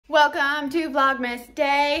Welcome to Vlogmas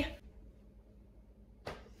day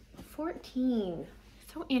 14.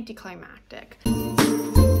 So anticlimactic.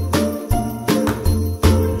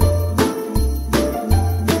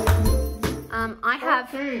 I have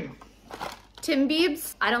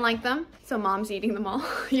Timbits. I don't like them, so mom's eating them all,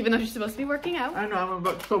 even though she's supposed to be working out. I know, I'm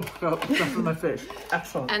about to throw stuff in my face.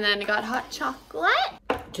 Excellent. And then I got hot chocolate.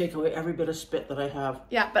 Take away every bit of spit that I have.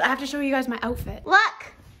 Yeah, but I have to show you guys my outfit.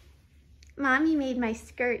 Look! Mommy made my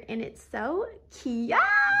skirt and it's so cute.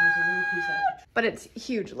 But it's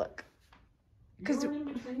huge, look. Because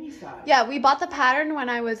yeah, we bought the pattern when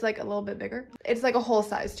I was like a little bit bigger. It's like a whole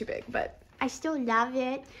size too big, but I still love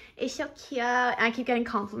it. It's so cute. And I keep getting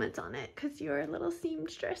compliments on it because you're a little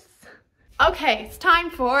seamstress. Okay, it's time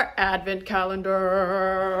for Advent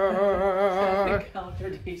calendar. Advent calendar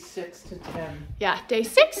day 6 to 10. Yeah, day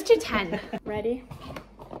 6 to 10. Ready?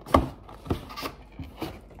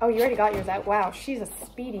 Oh, you already got yours out. Wow, she's a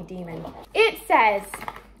speedy demon. It says,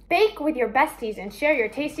 bake with your besties and share your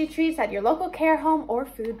tasty treats at your local care home or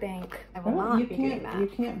food bank. I will not be doing that. You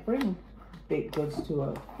can't bring baked goods to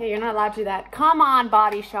a... Yeah, you're not allowed to do that. Come on,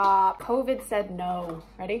 Body Shop. COVID said no.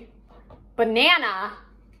 Ready? Banana.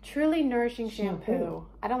 Truly nourishing shampoo.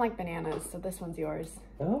 I don't like bananas, so this one's yours.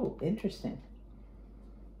 Oh, interesting.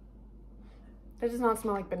 That does not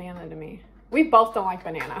smell like banana to me. We both don't like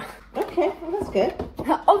banana. Okay, well, that's good.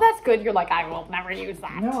 Oh, that's good. You're like, I will never use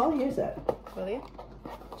that. No, I'll use it. Will you?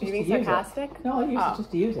 Just Are you being sarcastic? No, I'll use it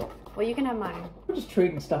just to use it. Well, you can have mine. We're just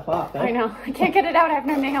trading stuff off, eh? I know. I can't get it out. I have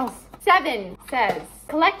no nails. 7 says,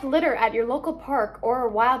 collect litter at your local park or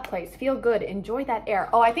wild place. Feel good. Enjoy that air.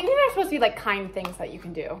 Oh, I think these are supposed to be like kind things that you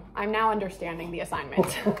can do. I'm now understanding the assignment.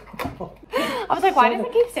 I was like, why does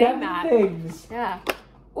it keep saying that? 7 things. Yeah.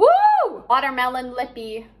 Woo! Watermelon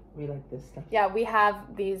lippy. We like this stuff. Yeah, we have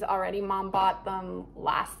these already. Mom bought them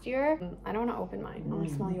last year. I don't want to open mine. I want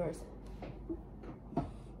to smell yours.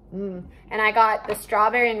 And I got the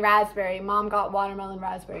strawberry and raspberry. Mom got watermelon,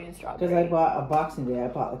 raspberry, and strawberry. Because I bought a Boxing Day. I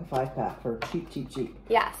bought like a 5-pack for cheap.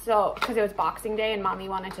 Yeah, so because it was Boxing Day and Mommy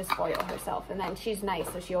wanted to spoil herself. And then she's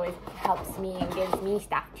nice, so she always helps me and gives me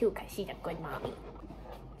stuff too because she's a good mommy.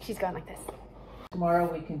 She's going like this.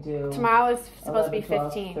 Tomorrow we can do... Tomorrow is supposed 11, to be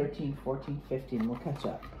 12, 15. 13, 14, 15. We'll catch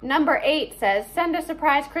up. Number 8 says, send a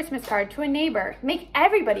surprise Christmas card to a neighbor. Make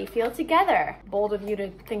everybody feel together. Bold of you to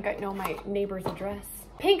think I know my neighbor's address.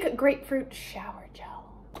 Pink grapefruit shower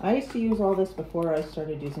gel. I used to use all this before I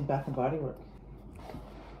started using Bath and Body Works.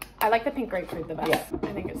 I like the pink grapefruit the best. Yeah.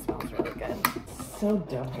 I think it smells really good. So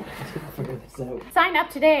dumb I didn't figure this out. Sign up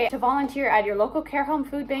today to volunteer at your local care home,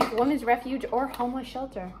 food bank, women's refuge, or homeless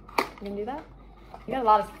shelter. You can do that? You got a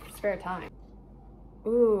lot of spare time.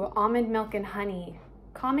 Ooh, almond milk and honey.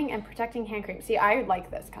 Calming and protecting hand cream. See, I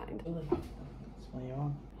like this kind. Smell your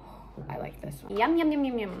own. I like this one. Yum, yum, yum,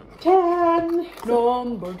 yum, yum. 10!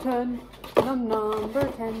 Number 10. Number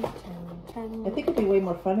 10, 10, 10. I think it'd be way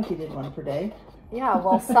more fun if you did one per day. Yeah,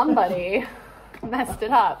 well, somebody messed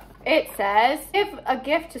it up. It says, give a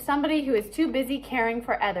gift to somebody who is too busy caring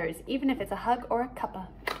for others, even if it's a hug or a cuppa.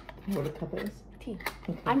 You know what a cup is? Tea.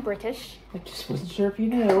 Okay. I'm British. I just wasn't sure if you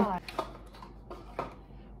knew. God.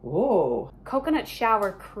 Whoa. Coconut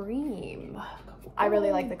shower cream. I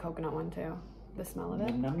really like the coconut one too. The smell of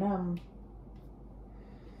it. Num, num,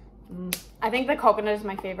 num. I think the coconut is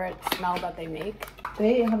my favorite smell that they make.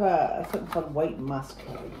 They have something called white musk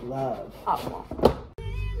that I love. Oh, well.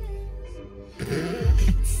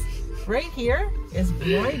 Right here is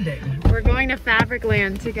blinding. We're going to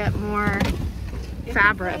Fabricland to get more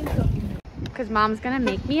fabric. Because Mom's going to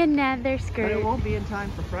make me another skirt. But it won't be in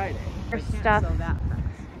time for Friday. For stuff.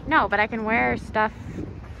 No, but I can wear stuff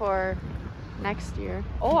for next year.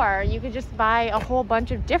 Or you could just buy a whole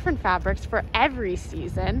bunch of different fabrics for every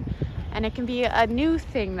season. And it can be a new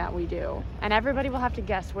thing that we do. And everybody will have to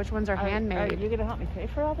guess which ones are handmade. Are you going to help me pay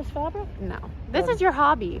for all this fabric? No. This is your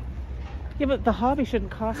hobby. Yeah, but the hobby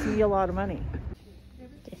shouldn't cost me a lot of money.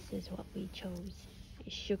 This is what we chose. A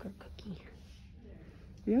sugar cookie.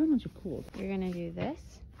 The other ones are cool. You're going to do this.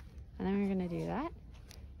 And then we're going to do that.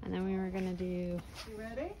 And then we were going to do... You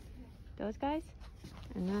ready? Those guys.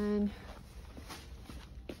 And then...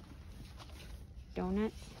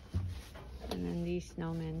 donuts. And then these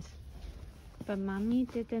snowmans. But Mommy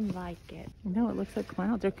didn't like it. No, it looks like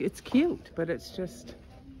clowns. It's cute, but it's just...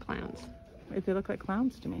 Clowns. They look like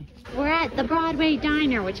clowns to me. We're at the Broadway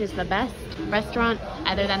Diner, which is the best restaurant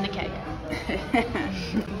other than the Keg.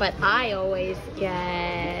 But I always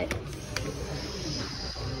get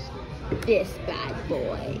this bad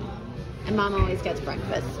boy. And Mom always gets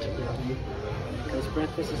breakfast. Because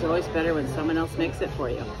breakfast is always better when someone else makes it for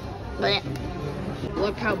you. Blech.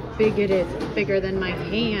 Look how big it is. It's bigger than my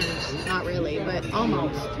hand. Not really, but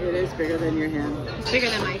almost. It is bigger than your hand. It's bigger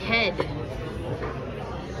than my head.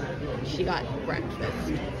 She got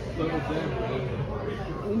breakfast.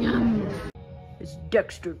 Yum. It's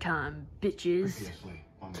Dexter time, bitches.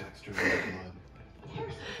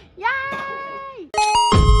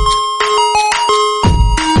 Yay!